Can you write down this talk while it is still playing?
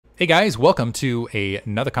Hey guys, welcome to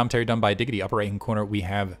another commentary done by Diggity. Upper right hand corner we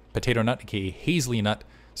have Potato Nut, aka Hazelynut,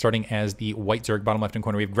 starting as the white Zerg. Bottom left hand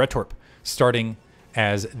corner we have Gretorp, starting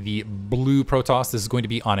as the blue Protoss. This is going to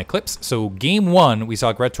be on Eclipse. So game one, we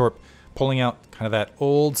saw Gretorp pulling out kind of that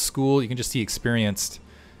old school, you can just see the experienced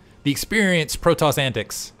Protoss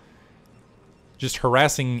antics. Just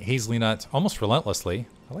harassing Hazelynut almost relentlessly.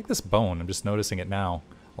 I like this bone, I'm just noticing it now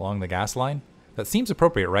along the gas line. That seems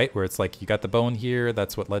appropriate, right? Where it's like you got the bone here.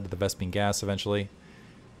 That's what led to the Vespene gas eventually.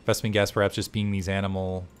 Vespene gas perhaps just being these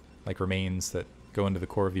animal-like remains that go into the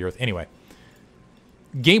core of the earth. Anyway,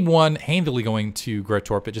 game one, handily going to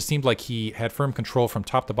Gretorp. It just seemed like he had firm control from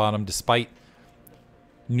top to bottom despite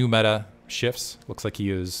new meta shifts. Looks like he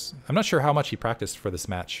is... I'm not sure how much he practiced for this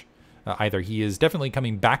match either. He is definitely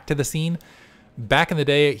coming back to the scene. Back in the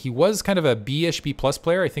day, he was kind of a B-ish, B-plus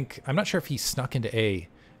player. I'm not sure if he snuck into A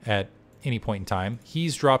at any point in time.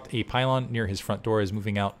 He's dropped a pylon near his front door, is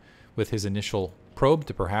moving out with his initial probe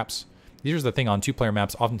to perhaps... Here's the thing on two-player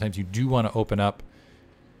maps, oftentimes you do want to open up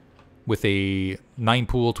with a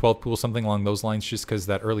 9-pool, 12-pool, something along those lines, just because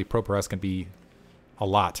that early probe harass can be a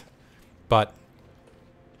lot. But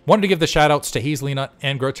wanted to give the shout-outs to Hazelynut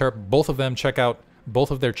and Gretorp. Both of them, check out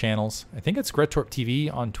both of their channels. I think it's Gretorp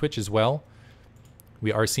TV on Twitch as well.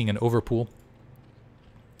 We are seeing an overpool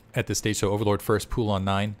at this stage, so Overlord first, pool on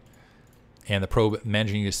 9. And the probe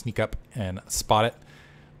managing to sneak up and spot it.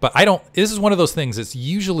 But this is one of those things, it's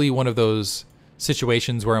usually one of those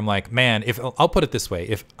situations where I'm like, man, I'll put it this way,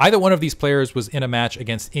 if either one of these players was in a match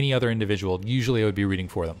against any other individual, usually I would be rooting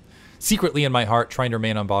for them. Secretly in my heart, trying to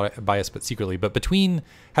remain unbiased, but secretly. But between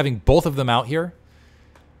having both of them out here,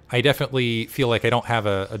 I definitely feel like I don't have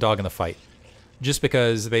a dog in the fight. Just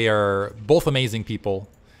because they are both amazing people.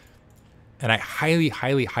 And I highly,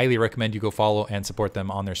 highly, highly recommend you go follow and support them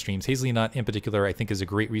on their streams. Hazelynut, in particular, I think is a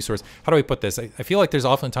great resource. How do I put this? I feel like there's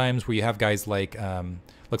often times where you have guys like,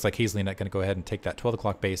 looks like Hazelynut going to go ahead and take that 12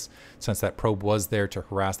 o'clock base, since that probe was there to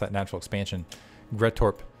harass that natural expansion.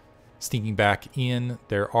 Gretorp sneaking back in.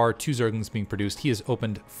 There are 2 Zerglings being produced. He has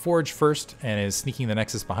opened Forge first and is sneaking the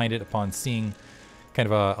Nexus behind it upon seeing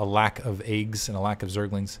kind of a lack of eggs and a lack of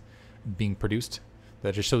Zerglings being produced.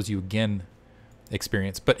 That just shows you, again,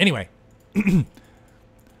 experience. But anyway...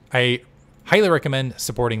 I highly recommend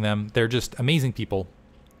supporting them. They're just amazing people.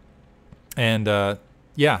 And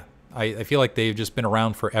yeah, I feel like they've just been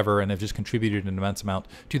around forever and have just contributed an immense amount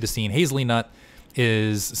to the scene. Hazelynut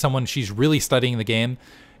is someone, she's really studying the game.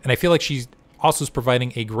 And I feel like she also is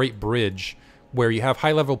providing a great bridge where you have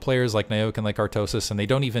high-level players like Naok and like Artosis, and they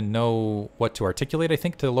don't even know what to articulate, I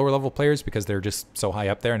think, to lower-level players because they're just so high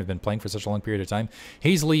up there and have been playing for such a long period of time.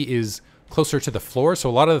 Hazely is closer to the floor, so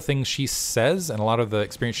a lot of the things she says and a lot of the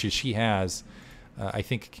experiences she has, I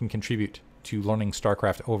think, can contribute to learning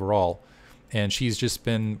StarCraft overall. And she's just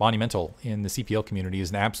been monumental in the CPL community,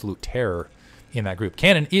 is an absolute terror in that group.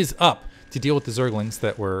 Cannon is up to deal with the Zerglings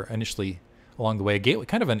that were initially along the way. A gateway,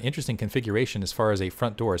 kind of an interesting configuration as far as a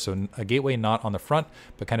front door. So a gateway not on the front,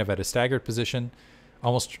 but kind of at a staggered position,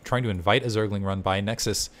 almost trying to invite a Zergling run by.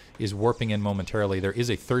 Nexus is warping in momentarily. There is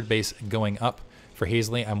a third base going up for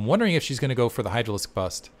Hazely. I'm wondering if she's going to go for the Hydralisk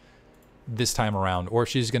Bust this time around, or if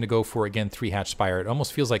she's going to go for, again, 3-hatch Spire. It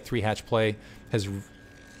almost feels like 3-hatch play has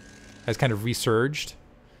kind of resurged.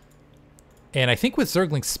 And I think with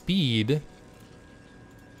Zergling speed,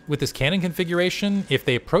 with this cannon configuration, if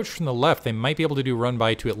they approach from the left, they might be able to do run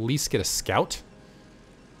by to at least get a scout.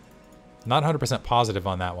 Not 100% positive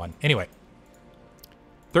on that one. Anyway,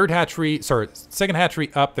 second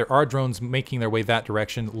hatchery up. There are drones making their way that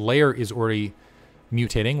direction. Lair is already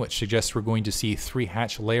mutating, which suggests we're going to see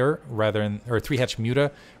 3-hatch layer rather than, or 3-hatch muta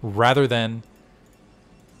rather than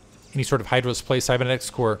any sort of Hydros play. Cybernetics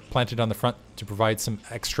core planted on the front to provide some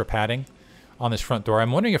extra padding on this front door.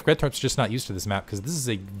 I'm wondering if Gretorp's just not used to this map, because this is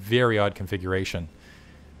a very odd configuration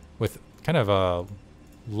with kind of a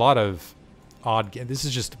lot of odd... This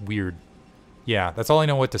is just weird. Yeah, that's all I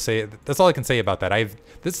know what to say. That's all I can say about that.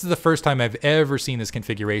 This is the first time I've ever seen this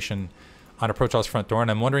configuration on a Protoss front door, and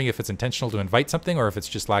I'm wondering if it's intentional to invite something or if it's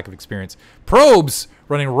just lack of experience. Probes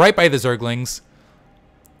running right by the Zerglings.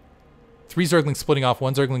 3 Zerglings splitting off.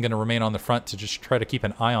 1 Zergling going to remain on the front to just try to keep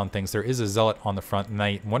an eye on things. There is a Zealot on the front, and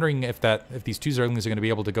I'm wondering if these 2 Zerglings are going to be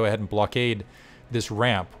able to go ahead and blockade this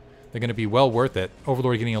ramp. They're going to be well worth it.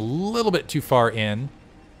 Overlord getting a little bit too far in.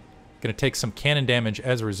 Going to take some cannon damage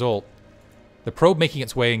as a result. The probe making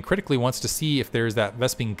its way and critically wants to see if there's that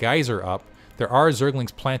Vespene Geyser up. There are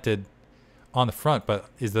Zerglings planted on the front, but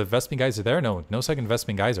is the Vespene Geyser there? No second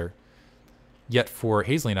Vespene Geyser yet for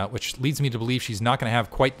Hazelynut, which leads me to believe she's not going to have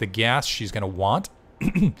quite the gas she's going to want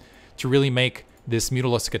to really make this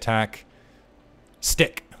Mutalistic attack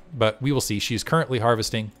stick. but we will see. She's currently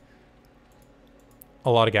harvesting a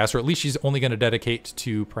lot of gas, or at least she's only going to dedicate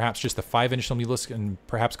to perhaps just the 5 initial Mutalisk and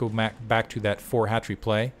perhaps go back to that 4 hatchery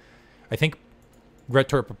play. I think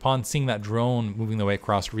Gretorp, upon seeing that drone moving the way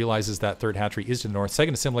across, realizes that 3rd hatchery is to the north.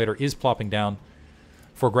 2nd assimilator is plopping down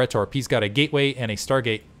for Gretorp. He's got a gateway and a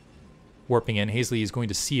Stargate warping in. Hazely is going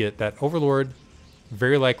to see it. That Overlord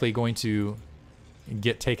very likely going to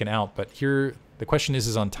get taken out, but here the question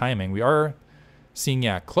is on timing. We are seeing,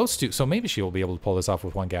 yeah, close to, so maybe she will be able to pull this off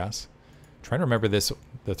with 1 gas. Trying to remember this,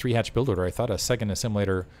 the 3 hatch build order. I thought a 2nd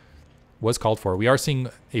assimilator was called for. We are seeing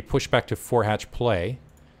a pushback to 4 hatch play.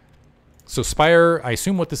 So Spire, I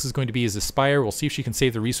assume what this is going to be is a Spire. We'll see if she can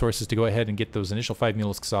save the resources to go ahead and get those initial 5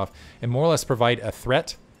 Mutalisks off and more or less provide a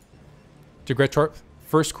threat to Gretorp.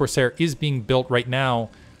 First Corsair is being built right now.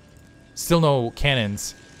 Still no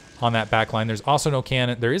cannons on that back line. There's also no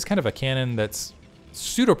cannon. There is kind of a cannon that's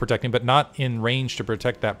pseudo-protecting, but not in range to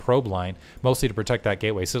protect that probe line, mostly to protect that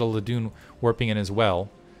gateway. Citadel Ladoon warping in as well.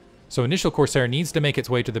 So initial Corsair needs to make its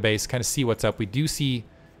way to the base, kind of see what's up. We do see...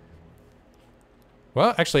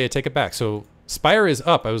 Well, actually, I take it back. So Spire is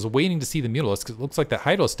up. I was waiting to see the Mutalisks. It looks like the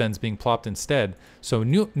Hydrosten's being plopped instead. So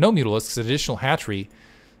no Mutalisks, additional hatchery.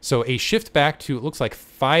 So a shift back to, it looks like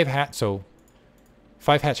 5 hatch, so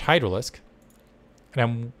 5 hatch Hydralisk. And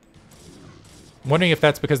I'm wondering if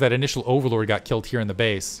that's because that initial Overlord got killed here in the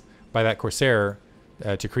base by that Corsair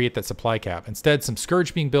to create that supply cap. Instead, some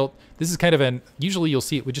Scourge being built. This is kind of an, usually you'll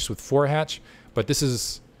see it with just with 4 hatch, but this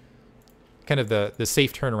is kind of the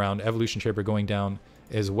safe turnaround. Evolution Chamber going down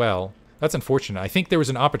as well. That's unfortunate. I think there was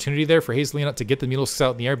an opportunity there for Hazelynut to get the Mutalisks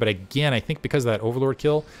out in the air, but again, I think because of that Overlord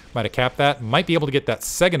kill, might have capped that. Might be able to get that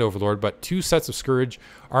 2nd Overlord, but 2 sets of Scourge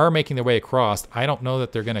are making their way across. I don't know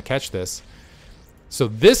that they're going to catch this. So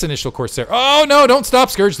this initial Corsair... Oh, no, don't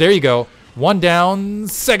stop, Scourge. There you go. 1 down,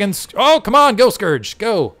 2nd... Oh, come on, go, Scourge,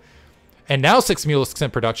 go. And now 6 Mutalisks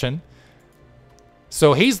in production.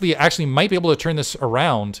 So Hazely actually might be able to turn this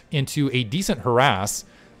around into a decent harass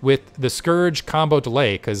with the Scourge combo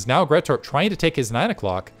delay, because now Gretorp trying to take his 9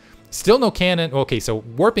 o'clock. Still no cannon. Okay, so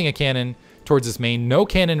warping a cannon towards his main. No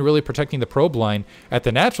cannon really protecting the probe line at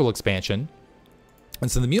the natural expansion. And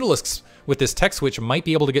so the Mutalisks with this tech switch might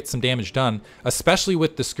be able to get some damage done, especially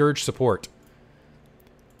with the Scourge support.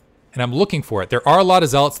 And I'm looking for it. There are a lot of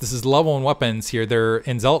Zealots. This is level 1 weapons here.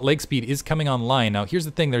 And Zealot leg speed is coming online. Now, here's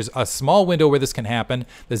the thing. There's a small window where this can happen.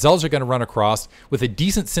 The Zealots are going to run across. With a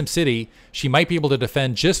decent SimCity, she might be able to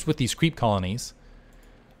defend just with these creep colonies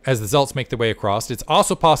as the Zealots make their way across. It's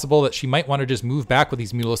also possible that she might want to just move back with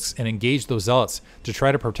these Mutalisks and engage those Zealots to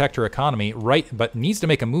try to protect her economy, right? But needs to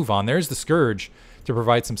make a move on. There's the Scourge to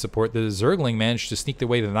provide some support. The Zergling managed to sneak their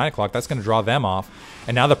way to the 9 o'clock. That's going to draw them off.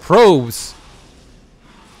 And now the probes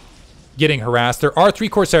getting harassed. There are 3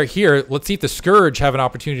 Corsair here. Let's see if the Scourge have an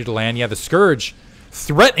opportunity to land. Yeah, the Scourge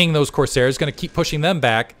threatening those Corsairs, going to keep pushing them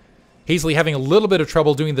back. Hazely having a little bit of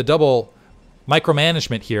trouble doing the double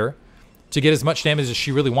micromanagement here to get as much damage as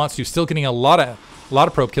she really wants to. Still getting a lot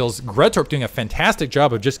of probe kills. Gretorp doing a fantastic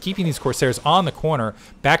job of just keeping these Corsairs on the corner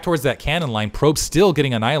back towards that cannon line. Probe still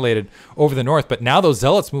getting annihilated over the north, but now those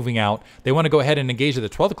Zealots moving out. They want to go ahead and engage at the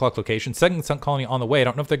 12 o'clock location. 2nd Sun Colony on the way. I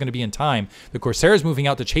don't know if they're going to be in time. The Corsairs moving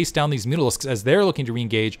out to chase down these Mutalisks as they're looking to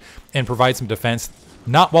re-engage and provide some defense.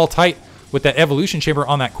 Not well tight with that Evolution Chamber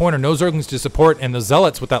on that corner. No Zerglings to support, and the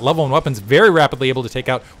Zealots with that level 1 weapons very rapidly able to take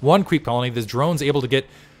out 1 creep colony. This drone's able to get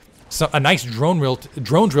a nice drone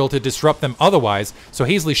drill to disrupt them otherwise. So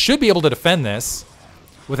Hazely should be able to defend this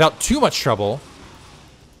without too much trouble.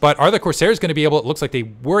 But are the Corsairs going to be able... It looks like they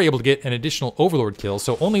were able to get an additional Overlord kill.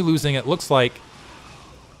 So only losing, it looks like...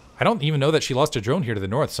 I don't even know that she lost a drone here to the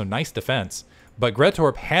north. So nice defense. But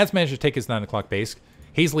Gretorp has managed to take his 9 o'clock base.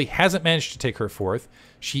 Hazely hasn't managed to take her 4th.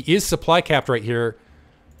 She is supply capped right here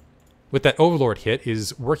with that Overlord hit.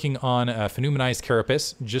 Is working on a Phenumanized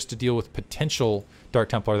Carapace just to deal with potential Dark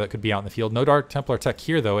Templar that could be out in the field. No Dark Templar tech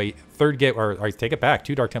here, though. A 3rd gate, or I take it back,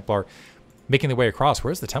 2 Dark Templar making their way across.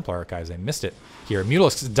 Where's the Templar Archives? I missed it here.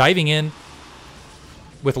 Mutalisks diving in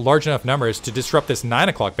with large enough numbers to disrupt this 9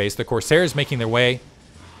 o'clock base. The Corsairs making their way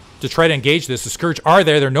to try to engage this. The Scourge are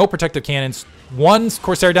there. There are no protective cannons. 1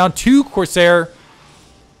 Corsair down, 2 Corsair.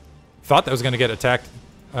 Thought that was going to get attacked,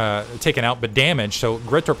 taken out, but damaged. So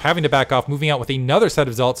Gretorp having to back off, moving out with another set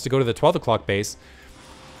of Zealots to go to the 12 o'clock base.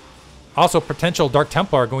 Also, potential Dark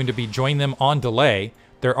Templar going to be joining them on delay.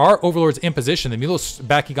 There are Overlords in position. The Mutalisks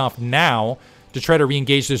backing off now to try to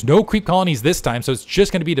re-engage. There's no creep colonies this time, so it's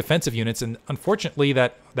just going to be defensive units. And unfortunately,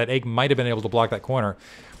 that egg might have been able to block that corner.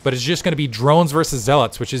 But it's just going to be drones versus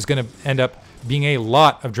Zealots, which is going to end up being a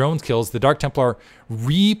lot of drones kills. The Dark Templar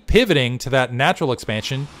re-pivoting to that natural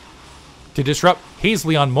expansion. to disrupt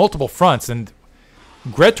Hazely on multiple fronts. And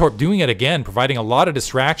Gretorp doing it again, providing a lot of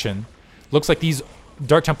distraction. Looks like these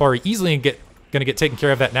Dark Templar are easily going to get taken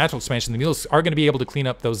care of that natural expansion. The mules are going to be able to clean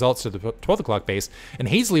up those zealots to the 12 o'clock base. And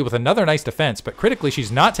Hazely with another nice defense, but critically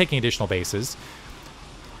she's not taking additional bases.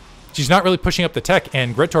 She's not really pushing up the tech,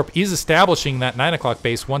 and Gretorp is establishing that 9 o'clock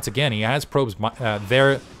base once again. He has probes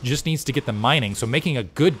there, just needs to get them mining, so making a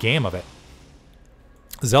good game of it.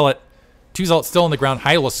 Zealot, 2 zealots still on the ground,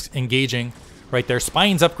 Hylos engaging right there.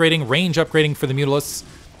 Spines upgrading, range upgrading for the Mutalisks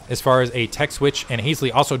as far as a tech switch, and Hazely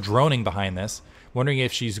also droning behind this. Wondering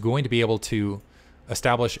if she's going to be able to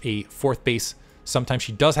establish a 4th base. Sometimes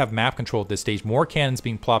she does have map control at this stage. More cannons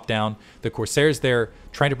being plopped down. The Corsairs there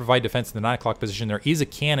trying to provide defense in the 9 o'clock position. There is a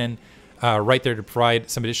cannon right there to provide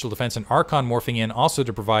some additional defense. And Archon morphing in also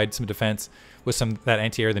to provide some defense with some that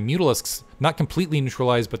anti-air. The Mutalisks not completely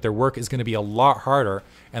neutralized, but their work is going to be a lot harder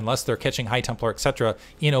unless they're catching High Templar, etc.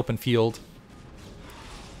 in open field.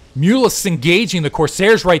 Mutalisks engaging the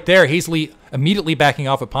Corsairs right there. Hazely immediately backing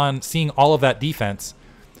off upon seeing all of that defense.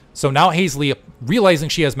 So now Hazely, realizing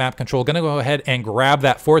she has map control, going to go ahead and grab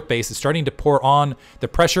that 4th base. Is starting to pour on the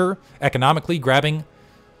pressure economically, grabbing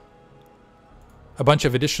a bunch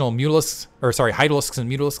of additional Mutalisks, or sorry, Hydralisks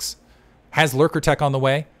and Mutalisks. Has Lurker Tech on the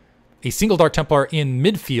way. A single Dark Templar in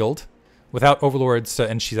midfield without Overlords,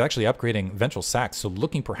 and she's actually upgrading Ventral Sacs, so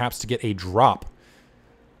looking perhaps to get a drop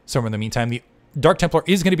somewhere in the meantime. The Dark Templar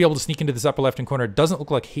is going to be able to sneak into this upper left-hand corner. It doesn't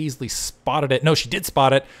look like Hazely spotted it. No, she did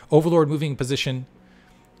spot it. Overlord moving in position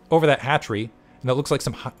over that hatchery, and it looks like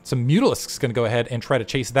some Mutalisks going to go ahead and try to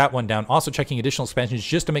chase that one down. Also checking additional expansions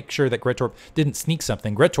just to make sure that Gretorp didn't sneak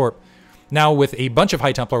something. Gretorp now with a bunch of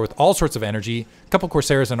High Templar with all sorts of energy, a couple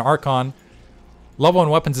Corsairs and Archon. Level 1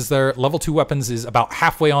 weapons is there. Level 2 weapons is about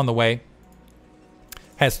halfway on the way.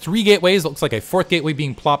 Has 3 gateways. Looks like a 4th gateway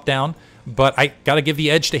being plopped down, but I got to give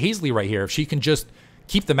the edge to Hazely right here. If she can just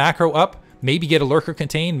keep the macro up, maybe get a Lurker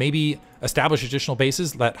contained, maybe establish additional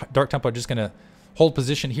bases, that Dark Templar just going to hold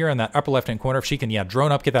position here in that upper left-hand corner. If she can, yeah,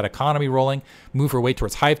 drone up, get that economy rolling, move her way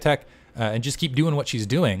towards Hive Tech, and just keep doing what she's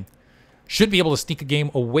doing, should be able to sneak a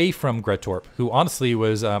game away from Gretorp, who honestly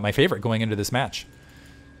was my favorite going into this match.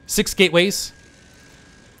 6 gateways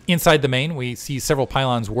inside the main. We see several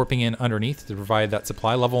pylons warping in underneath to provide that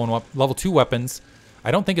supply. Level 2 weapons.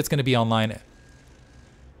 I don't think it's going to be online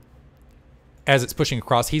as it's pushing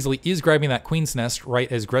across. Hazely is grabbing that Queen's Nest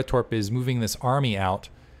right as Gretorp is moving this army out.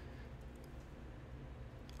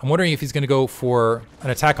 I'm wondering if he's going to go for an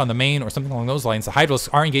attack on the main or something along those lines. The Hydralisks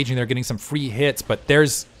are engaging. They're getting some free hits, but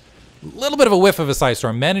there's a little bit of a whiff of a Side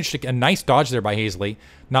Storm. Managed to get a nice dodge there by Hazely,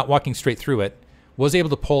 not walking straight through it. Was able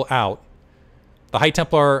to pull out. The High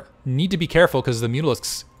Templar need to be careful because the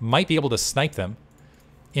Mutalisks might be able to snipe them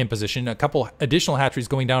in position. A couple additional hatcheries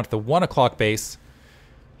going down to the 1 o'clock base.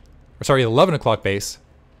 Or sorry, the 11 o'clock base.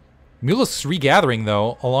 Mutalisks regathering,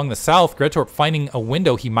 though, along the south. Gretorp finding a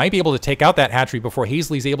window. He might be able to take out that hatchery before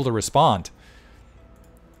Hazely's able to respond.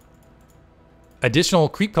 Additional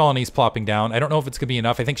creep colonies plopping down. I don't know if it's going to be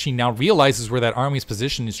enough. I think she now realizes where that army's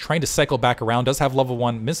position is, trying to cycle back around. Does have level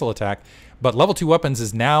 1 missile attack, but level 2 weapons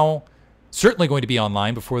is now certainly going to be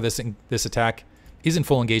online before this attack is in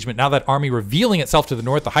full engagement. Now that army revealing itself to the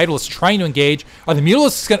north. The Hydralisks trying to engage. Are the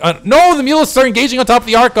Mutalisks going no, the Mutalisks are engaging on top of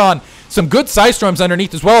the Archon. Some good Side Storms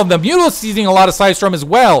underneath as well. And the Mutalisks using a lot of Side Storm as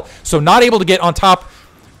well. So not able to get on top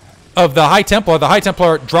of the High Templar. The High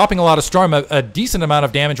Templar dropping a lot of Storm. A decent amount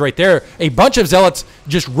of damage right there. A bunch of Zealots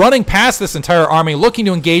just running past this entire army, looking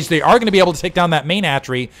to engage. They are going to be able to take down that main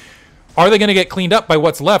hatchery. Are they going to get cleaned up by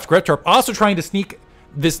what's left? Gretorp also trying to sneak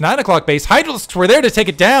this 9 o'clock base. Hydralisks were there to take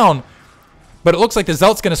it down, but it looks like the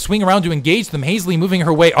Zealot's going to swing around to engage them. Hazely moving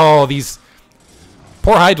her way. Oh, these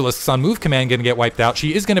poor Hydralisks on move command going to get wiped out.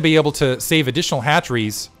 She is going to be able to save additional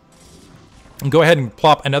hatcheries and go ahead and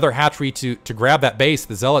plop another hatchery to grab that base.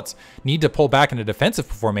 The Zealots need to pull back in a defensive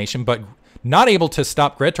formation, but not able to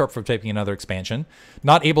stop Gretorp from taking another expansion.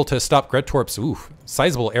 Not able to stop Gretorp's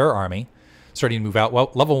sizable air army starting to move out.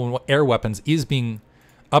 Well, level 1 air weapons is being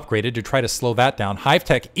upgraded to try to slow that down. Hive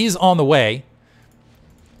Tech is on the way.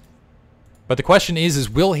 But the question is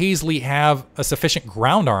will Hazely have a sufficient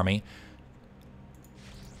ground army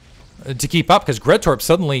to keep up? Because Gretorp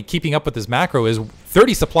suddenly keeping up with his macro is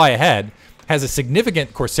 30 supply ahead, has a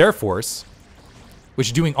significant Corsair force, which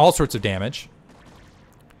is doing all sorts of damage.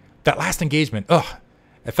 That last engagement,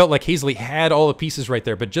 I felt like Hazely had all the pieces right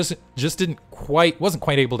there, but just wasn't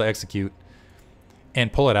quite able to execute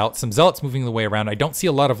and pull it out. Some Zealots moving the way around. I don't see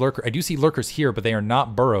a lot of Lurker. I do see Lurkers here, but they are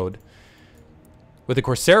not burrowed. With the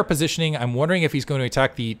Corsair positioning, I'm wondering if he's going to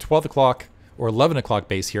attack the 12 o'clock or 11 o'clock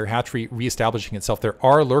base here. Hatchery reestablishing itself. There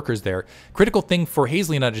are lurkers there. Critical thing for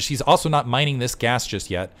Hazelynut is she's also not mining this gas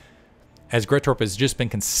just yet, as Gretorp has just been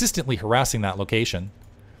consistently harassing that location.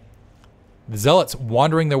 The Zealots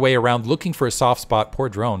wandering their way around looking for a soft spot. Poor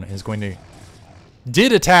drone is going to...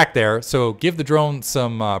 Did attack there, so give the drone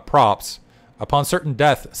some props. Upon certain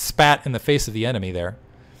death, spat in the face of the enemy there.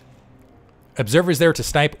 Observers there to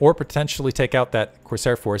snipe or potentially take out that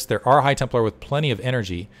Corsair force. There are High Templar with plenty of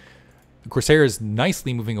energy. The Corsair is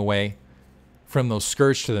nicely moving away from those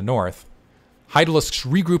Scourge to the north. Hydalusks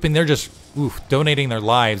regrouping. They're just donating their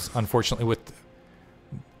lives, unfortunately, with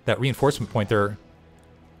that reinforcement point there.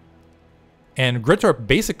 And Gretorp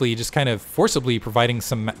basically just kind of forcibly providing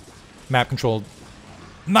some map control.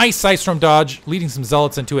 Nice Ice Storm dodge, leading some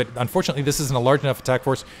Zealots into it. Unfortunately, this isn't a large enough attack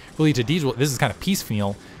force really to deal. This is kind of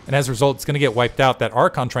piecemeal, and as a result, it's going to get wiped out. That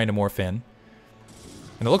Archon trying to morph in.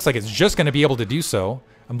 And it looks like it's just going to be able to do so.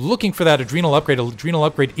 I'm looking for that Adrenal upgrade. Adrenal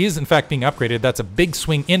upgrade is, in fact, being upgraded. That's a big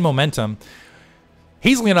swing in momentum.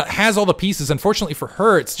 Hazelynut has all the pieces. Unfortunately for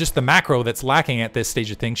her, it's just the macro that's lacking at this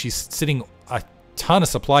stage of things. She's sitting a ton of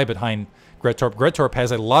supply behind Gretorp. Gretorp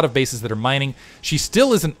has a lot of bases that are mining. She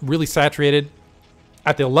still isn't really saturated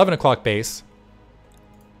at the 11 o'clock base.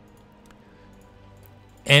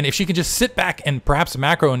 And if she can just sit back and perhaps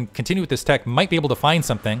macro and continue with this tech, might be able to find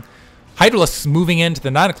something. Hydralisks moving into the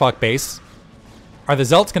 9 o'clock base. Are the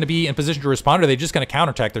Zealots going to be in position to respond, or are they just going to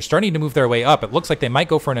counterattack? They're starting to move their way up. It looks like they might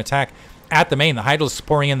go for an attack at the main. The Hydralisks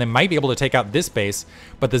pouring in. They might be able to take out this base,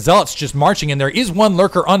 but the Zealots just marching in. There is one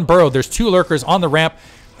lurker unburrowed. There's 2 lurkers on the ramp,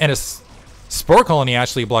 and a Spore Colony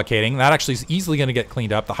actually blockading. That actually is easily going to get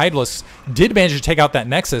cleaned up. The Hydralisks did manage to take out that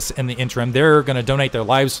Nexus in the interim. They're going to donate their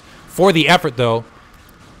lives for the effort, though.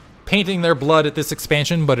 Painting their blood at this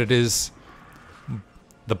expansion, but it is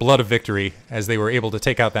the blood of victory as they were able to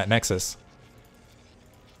take out that Nexus.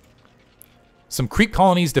 Some creep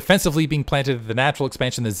colonies defensively being planted at the natural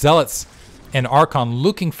expansion. The Zealots and Archon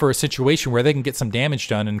looking for a situation where they can get some damage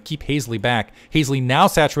done and keep Hazely back. Hazely now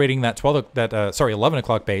saturating that 11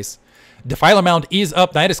 o'clock base. Defiler Mound is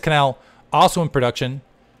up. Nidus Canal also in production.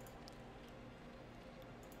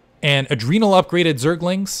 And Adrenal upgraded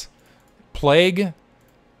Zerglings. Plague.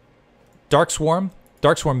 Dark Swarm.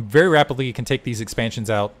 Dark Swarm very rapidly can take these expansions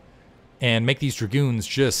out and make these Dragoons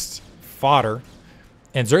just fodder.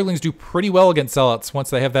 And Zerglings do pretty well against Zealots once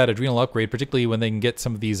they have that Adrenal upgrade, particularly when they can get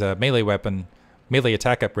some of these melee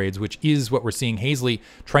attack upgrades, which is what we're seeing. Hazely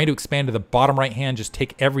trying to expand to the bottom right hand, just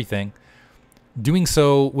take everything. Doing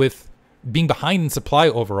so with being behind in supply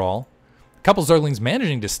overall. A couple Zerglings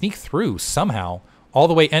managing to sneak through somehow all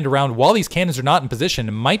the way end around while these cannons are not in position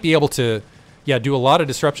and might be able to, do a lot of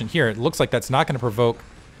disruption here. It looks like that's not going to provoke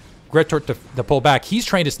Gretorp to pull back. He's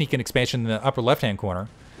trying to sneak an expansion in the upper left-hand corner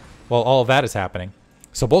while all of that is happening.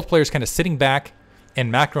 So both players kind of sitting back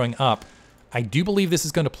and macroing up. I do believe this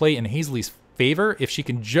is going to play in Hazely's favor if she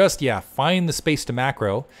can just, find the space to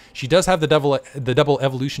macro. She does have the double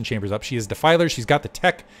evolution chambers up. She has Defilers. She's got the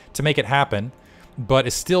tech to make it happen, but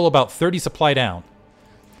is still about 30 supply down.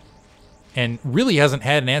 And really hasn't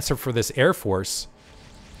had an answer for this Air Force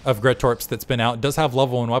of Gretorps that's been out. It does have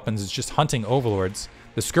level 1 weapons. It's just hunting Overlords.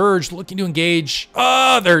 The Scourge looking to engage.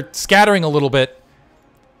 They're scattering a little bit.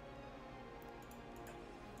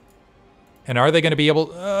 And are they going to be able...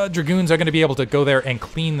 Dragoons are going to be able to go there and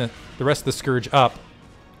clean the rest of the Scourge up.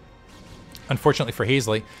 Unfortunately for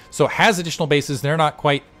Hazely. So it has additional bases. They're not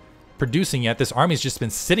quite producing yet. This army's just been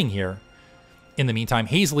sitting here in the meantime.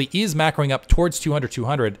 Hazely is macroing up towards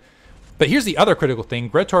 200. But here's the other critical thing.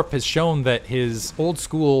 Gretorp has shown that his old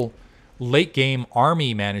school late game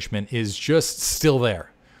army management is just still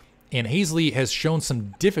there. And Hazely has shown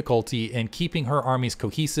some difficulty in keeping her armies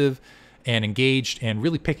cohesive and engaged and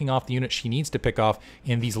really picking off the units she needs to pick off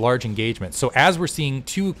in these large engagements. So as we're seeing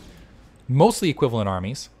 2 mostly equivalent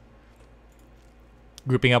armies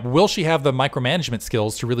grouping up, will she have the micromanagement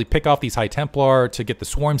skills to really pick off these High Templar, to get the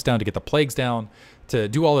swarms down, to get the plagues down, to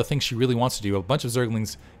do all the things she really wants to do? A bunch of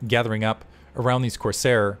Zerglings gathering up around these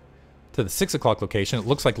Corsair to the 6 o'clock location. It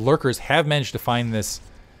looks like lurkers have managed to find this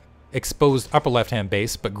exposed upper left-hand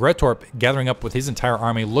base, but Gretorp gathering up with his entire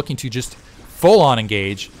army, looking to just full-on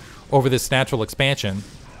engage over this natural expansion.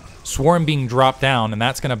 Swarm being dropped down, and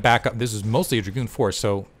that's going to back up. This is mostly a Dragoon force,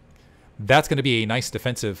 so that's going to be a nice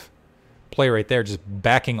defensive play right there, just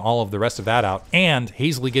backing all of the rest of that out. And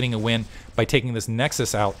Hazely getting a win by taking this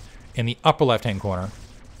Nexus out in the upper left-hand corner.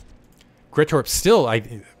 Gretorp still,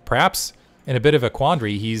 perhaps in a bit of a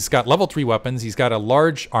quandary. He's got level 3 weapons. He's got a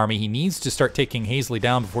large army. He needs to start taking Hazely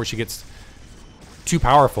down before she gets too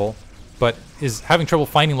powerful. but is having trouble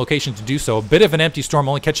finding location to do so. A bit of an empty storm,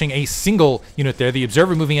 only catching a single unit there. The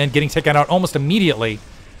Observer moving in, getting taken out almost immediately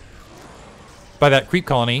by that creep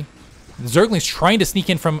colony. The Zerglings trying to sneak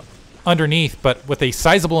in from underneath, but with a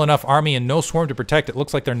sizable enough army and no swarm to protect, it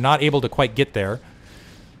looks like they're not able to quite get there.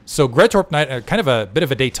 So Gretorp, kind of a bit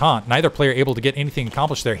of a detente. Neither player able to get anything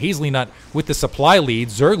accomplished there. Hazelynut with the supply lead.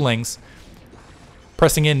 Zerglings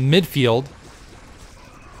pressing in midfield.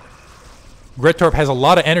 Gretorp has a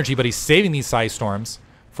lot of energy, but he's saving these size storms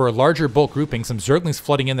for a larger bulk grouping. Some Zerglings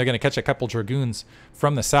flooding in. They're going to catch a couple Dragoons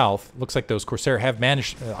from the south. Looks like those Corsair have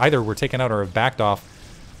managed, either were taken out or have backed off.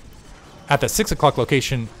 At the 6 o'clock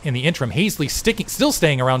location in the interim, Hazely still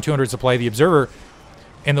staying around 200 supply. The Observer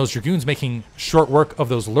and those Dragoons making short work of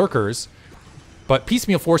those Lurkers. But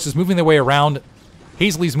piecemeal forces moving their way around.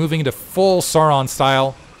 Hazely's moving into full Sauron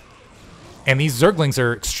style. And these Zerglings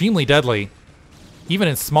are extremely deadly, even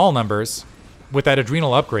in small numbers, with that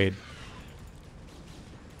Adrenal upgrade.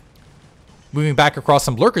 Moving back across,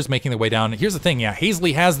 some Lurkers making their way down. Here's the thing, yeah,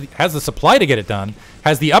 Hazely has the supply to get it done,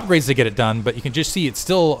 has the upgrades to get it done, but you can just see it's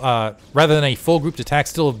still, rather than a full grouped attack,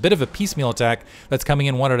 still a bit of a piecemeal attack that's coming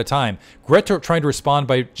in one at a time. Gretorp trying to respond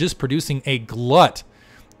by just producing a glut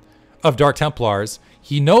of Dark Templars.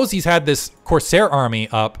 He knows he's had this Corsair army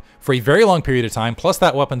up for a very long period of time, plus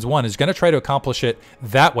that weapons one, is going to try to accomplish it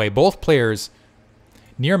that way. Both players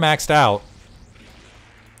near maxed out.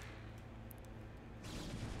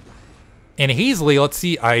 And Hazely, let's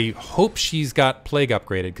see, I hope she's got Plague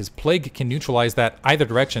upgraded, because Plague can neutralize that either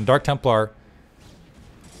direction. Dark Templar,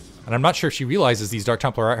 and I'm not sure if she realizes these Dark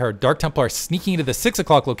Templar are her. Dark Templar sneaking into the 6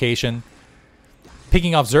 o'clock location,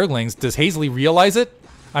 picking off Zerglings. Does Hazely realize it?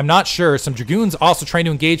 I'm not sure. Some Dragoons also trying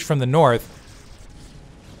to engage from the north.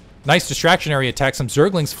 Nice distraction area attack. Some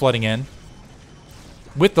Zerglings flooding in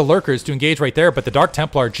with the Lurkers to engage right there, but the Dark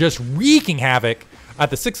Templar just wreaking havoc at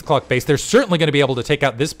the 6 o'clock base. They're certainly going to be able to take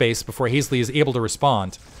out this base before Hazely is able to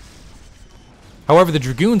respond. However, the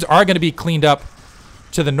Dragoons are going to be cleaned up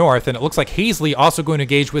to the north, and it looks like Hazely also going to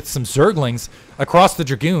engage with some Zerglings across the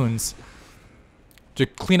Dragoons to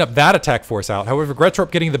clean up that attack force out. However, Gretorp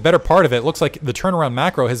getting the better part of it. Looks like the turnaround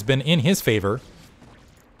macro has been in his favor,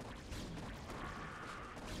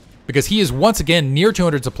 because he is once again near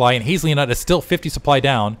 200 supply, and Hazelynut is still 50 supply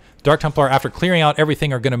down. Dark Templar, after clearing out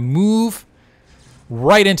everything, are going to move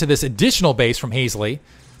right into this additional base from Hazely.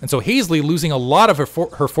 And so Hazely losing a lot of her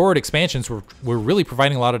forward expansions were really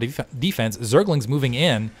providing a lot of defense. Zerglings moving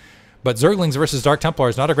in, but Zerglings versus Dark Templar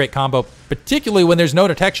is not a great combo, particularly when there's no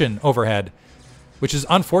detection overhead, which is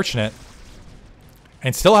unfortunate.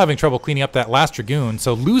 And still having trouble cleaning up that last Dragoon.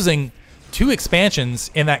 So losing 2 expansions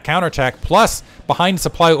in that counterattack, plus behind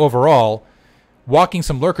supply overall, walking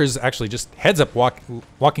some Lurkers, actually just heads up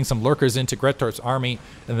walking some Lurkers into Gretorp's army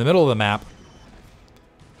in the middle of the map.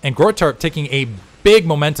 And Gretorp taking a big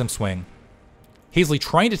momentum swing. Hazely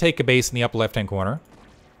trying to take a base in the upper left-hand corner.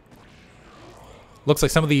 Looks like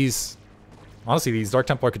some of these, honestly, these Dark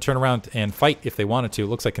Templar could turn around and fight if they wanted to. It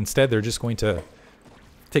looks like instead they're just going to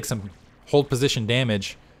take some hold position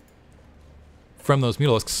damage from those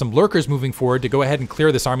Mutalisks. Some Lurkers moving forward to go ahead and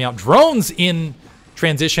clear this army out. Drones in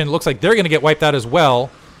transition. Looks like they're going to get wiped out as well.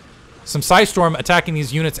 Some Psystorm attacking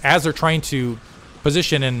these units as they're trying to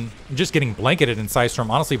position and just getting blanketed in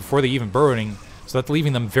Psystorm, honestly, before they even burrowing. So that's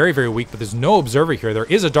leaving them very, very weak. But there's no Observer here. There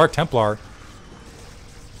is a Dark Templar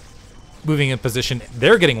moving in position.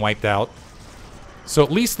 They're getting wiped out. So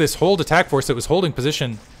at least this hold attack force that was holding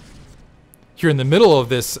position here in the middle of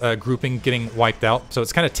this grouping getting wiped out. So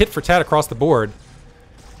it's kind of tit for tat across the board.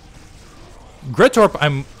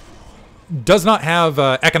 Gretorp does not have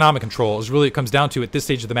economic control, is really it comes down to at this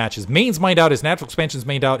stage of the match. His main's mined out, his natural expansion's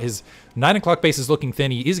mined out, his 9 o'clock base is looking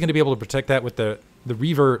thin. He is going to be able to protect that with the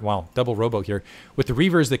Reaver, well, double Robo here. With the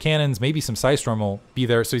Reavers, the Cannons, maybe some Psystorm will be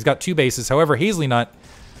there. So he's got 2 bases. However, Hazelynut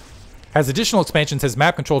has additional expansions, has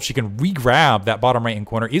map control. She can re-grab that bottom right-hand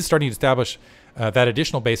corner, is starting to establish that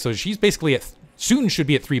additional base. So she's basically soon should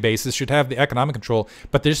be at 3 bases, should have the economic control,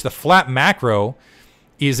 but there's the flat macro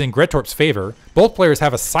is in Gretorp's favor. Both players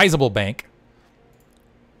have a sizable bank.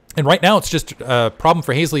 And right now it's just a problem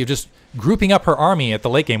for Hazely of just grouping up her army at the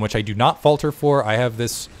late game, which I do not fault her for. I have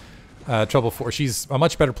this trouble for. She's a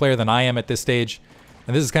much better player than I am at this stage.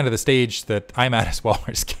 And this is kind of the stage that I'm at as well, where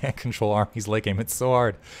I just can't control armies late game. It's so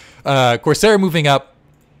hard. Corsair moving up.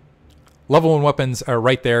 Level 1 weapons are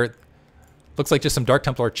right there. Looks like just some Dark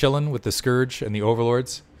Templar chilling with the Scourge and the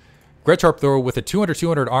Overlords. Gretorp, though, with a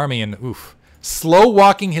 200 army and, oof, slow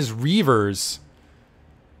walking his Reavers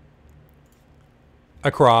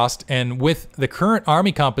across, and with the current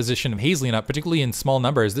army composition of Hazelynut, particularly in small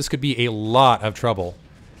numbers, this could be a lot of trouble.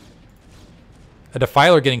 A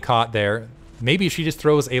Defiler getting caught there. Maybe she just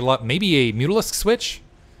throws maybe a Mutalisk switch,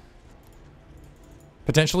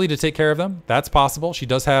 potentially, to take care of them. That's possible. She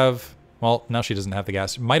does have, well, now she doesn't have the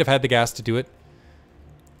gas. She might have had the gas to do it.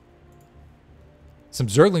 Some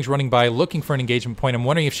Zerglings running by, looking for an engagement point. I'm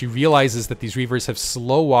wondering if she realizes that these Reavers have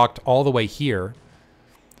slow walked all the way here.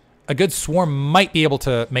 A good swarm might be able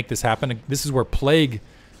to make this happen. This is where Plague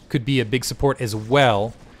could be a big support as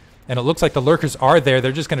well. And it looks like the Lurkers are there.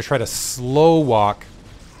 They're just going to try to slow walk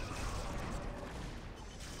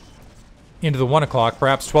into the 1 o'clock,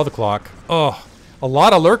 perhaps 12 o'clock. Oh, a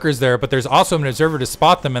lot of Lurkers there, but there's also an Observer to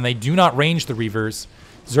spot them, and they do not range the Reavers.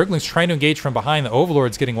 Zergling's trying to engage from behind. The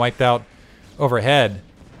Overlord's getting wiped out overhead.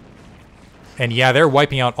 And yeah, they're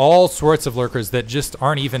wiping out all sorts of Lurkers that just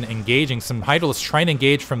aren't even engaging. Some Hydralisks trying to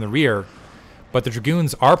engage from the rear, but the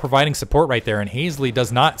Dragoons are providing support right there, and Hazely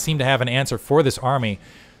does not seem to have an answer for this army.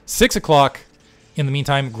 6 o'clock, in the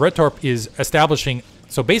meantime, Gretorp is establishing,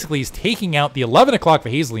 so basically he's taking out the 11 o'clock for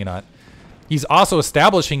Hazelynut. He's also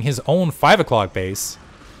establishing his own 5 o'clock base,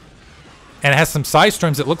 and it has some side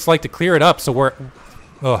storms, it looks like, to clear it up. So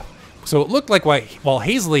so it looked like while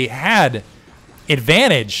Hazely had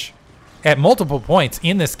advantage at multiple points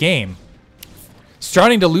in this game,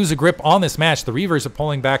 starting to lose a grip on this match, the Reavers are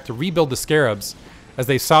pulling back to rebuild the Scarabs as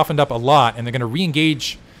they've softened up a lot, and they're going to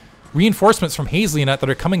re-engage reinforcements from Hazelynut that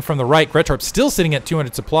are coming from the right. Gretorp still sitting at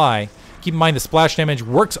 200 supply. Keep in mind the splash damage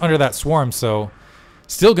works under that swarm, so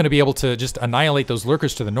still going to be able to just annihilate those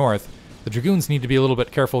Lurkers to the north. The Dragoons need to be a little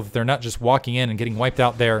bit careful that they're not just walking in and getting wiped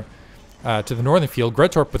out there to the northern field.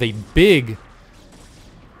 Gretorp with a big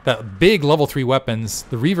level 3 weapons.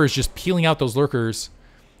 The Reavers just peeling out those Lurkers.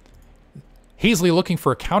 Hazely looking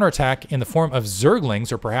for a counterattack in the form of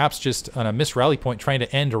Zerglings, or perhaps just on a missed rally point trying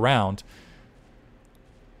to end around.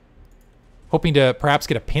 Hoping to perhaps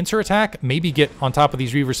get a pincer attack, maybe get on top of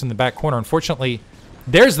these Reavers in the back corner. Unfortunately,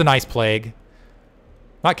 there's the nice Plague.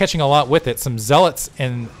 Not catching a lot with it. Some Zealots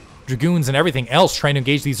and Dragoons and everything else trying to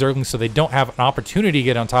engage these Zerglings so they don't have an opportunity to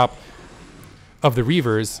get on top of the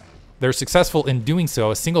Reavers. They're successful in doing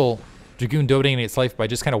so. A single Dragoon donating its life by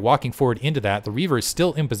just kind of walking forward into that. The Reaver is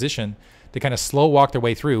still in position to kind of slow walk their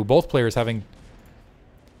way through. Both players having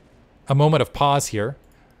a moment of pause here.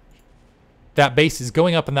 That base is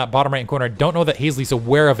going up in that bottom right-hand corner. I don't know that Hazely's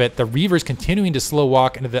aware of it. The Reaver's continuing to slow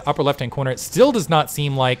walk into the upper left-hand corner. It still does not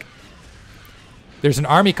seem like there's an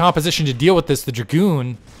army composition to deal with this. The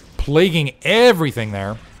Dragoon plaguing everything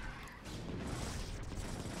there.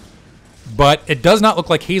 But it does not look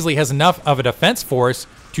like Hazely has enough of a defense force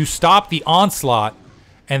to stop the onslaught.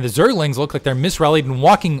 And the Zerglings look like they're misrallied and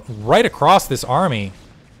walking right across this army.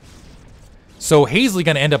 So Hazely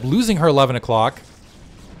going to end up losing her 11 o'clock.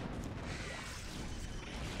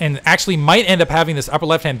 And actually might end up having this upper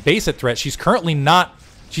left-hand base at threat. She's currently not...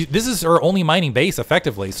 this is her only mining base,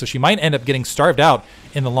 effectively. So she might end up getting starved out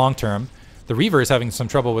in the long term. The Reaver is having some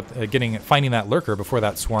trouble with finding that Lurker before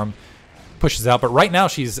that swarm pushes out. But right now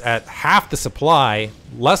she's at half the supply,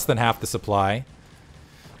 less than half the supply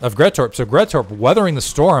of Gretorp. So Gretorp weathering the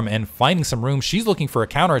storm and finding some room. She's looking for a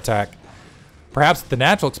counterattack. Perhaps the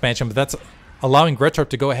natural expansion, but that's allowing Gretorp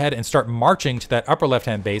to go ahead and start marching to that upper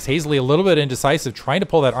left-hand base. Hazely a little bit indecisive, trying to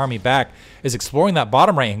pull that army back, is exploring that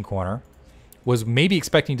bottom right-hand corner. Was maybe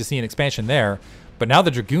expecting to see an expansion there, but now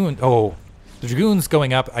the Dragoon... oh, the Dragoon's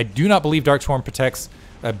going up. I do not believe Dark Swarm protects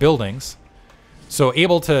buildings. So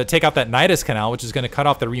able to take out that Nidus Canal, which is going to cut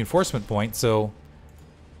off the reinforcement point. So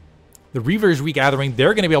the Reavers regathering,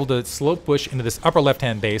 they're going to be able to slow push into this upper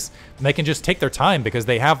left-hand base, and they can just take their time because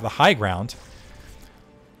they have the high ground.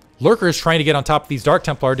 Lurker is trying to get on top of these Dark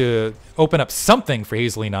Templar to open up something for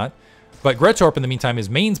Hazelynut. But Gretorp, in the meantime,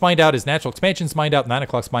 his main's mined out, his natural expansion's mined out, 9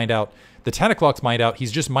 o'clock's mined out, the 10 o'clock's mined out.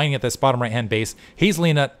 He's just mining at this bottom right-hand base.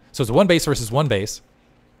 Hazelynut, so it's one base versus one base.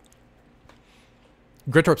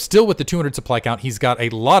 Gretorp still with the 200 supply count. He's got a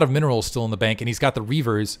lot of minerals still in the bank, and he's got the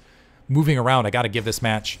Reavers moving around. I got to give this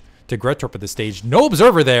match to Gretorp at this stage. No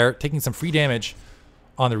Observer there, taking some free damage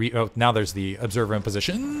on the... oh, now there's the Observer in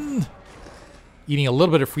position. Eating a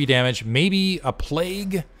little bit of free damage. Maybe a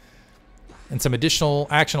Plague and some additional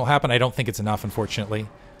action will happen. I don't think it's enough, unfortunately.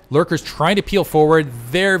 Lurker's trying to peel forward.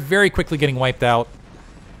 They're very quickly getting wiped out.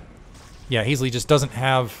 Yeah, Hazely just doesn't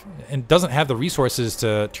have the resources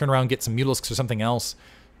to turn around and get some Mutalisks or something else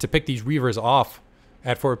to pick these Reavers off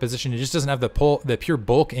at forward position. It just doesn't have the pure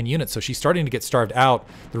bulk in units, so she's starting to get starved out.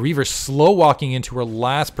 The Reaver's slow walking into her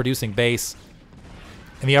last producing base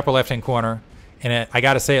in the upper left-hand corner. And I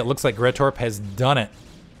got to say, it looks like Gretorp has done it.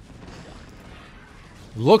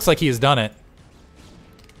 Looks like he has done it.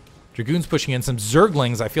 Dragoons pushing in some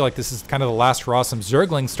Zerglings. I feel like this is kind of the last hurrah. Some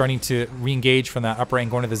Zerglings starting to re-engage from that upper end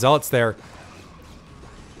corner. The Zealots there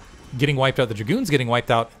getting wiped out. The Dragoons getting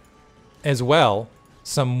wiped out as well.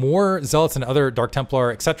 Some more Zealots and other Dark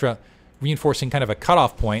Templar, etc., reinforcing kind of a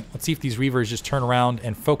cutoff point. Let's see if these Reavers just turn around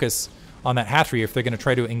and focus on that hatchery if they're going to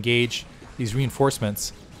try to engage these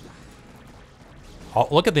reinforcements. Oh,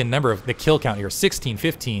 look at the number of the kill count here. 16,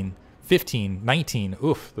 15, 15, 19.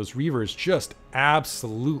 Oof, those Reavers just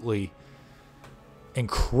absolutely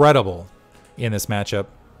incredible in this matchup.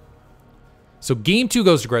 So game 2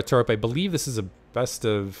 goes to Gretorp. I believe this is a best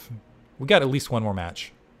of... We got at least one more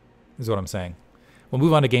match, is what I'm saying. We'll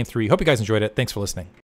move on to game 3. Hope you guys enjoyed it. Thanks for listening.